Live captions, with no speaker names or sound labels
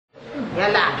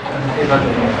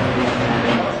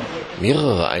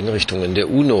Mehrere Einrichtungen der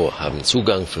UNO haben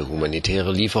Zugang für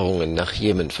humanitäre Lieferungen nach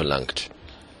Jemen verlangt.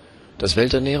 Das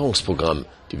Welternährungsprogramm,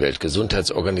 die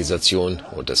Weltgesundheitsorganisation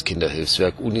und das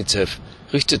Kinderhilfswerk UNICEF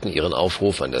richteten ihren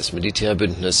Aufruf an das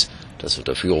Militärbündnis, das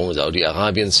unter Führung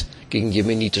Saudi-Arabiens gegen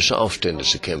jemenitische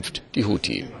Aufständische kämpft, die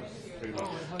Houthi.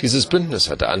 Dieses Bündnis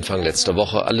hatte Anfang letzter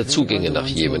Woche alle Zugänge nach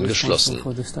Jemen geschlossen.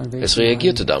 Es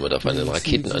reagierte damit auf einen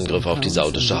Raketenangriff auf die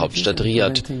saudische Hauptstadt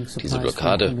Riad. Diese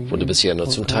Blockade wurde bisher nur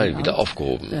zum Teil wieder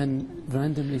aufgehoben.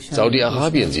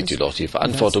 Saudi-Arabien sieht jedoch die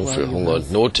Verantwortung für Hunger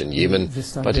und Not in Jemen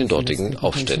bei den dortigen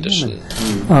Aufständischen.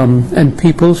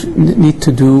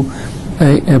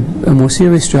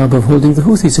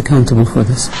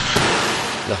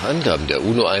 Nach Angaben der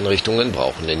UNO-Einrichtungen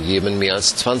brauchen in Jemen mehr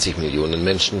als 20 Millionen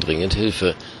Menschen dringend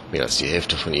Hilfe, mehr als die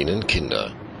Hälfte von ihnen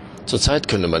Kinder. Zurzeit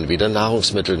könne man weder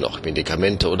Nahrungsmittel noch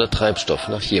Medikamente oder Treibstoff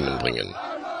nach Jemen bringen.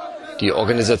 Die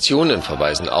Organisationen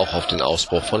verweisen auch auf den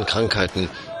Ausbruch von Krankheiten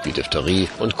wie Diphtherie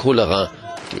und Cholera,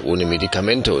 die ohne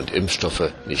Medikamente und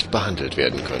Impfstoffe nicht behandelt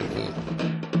werden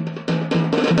könnten.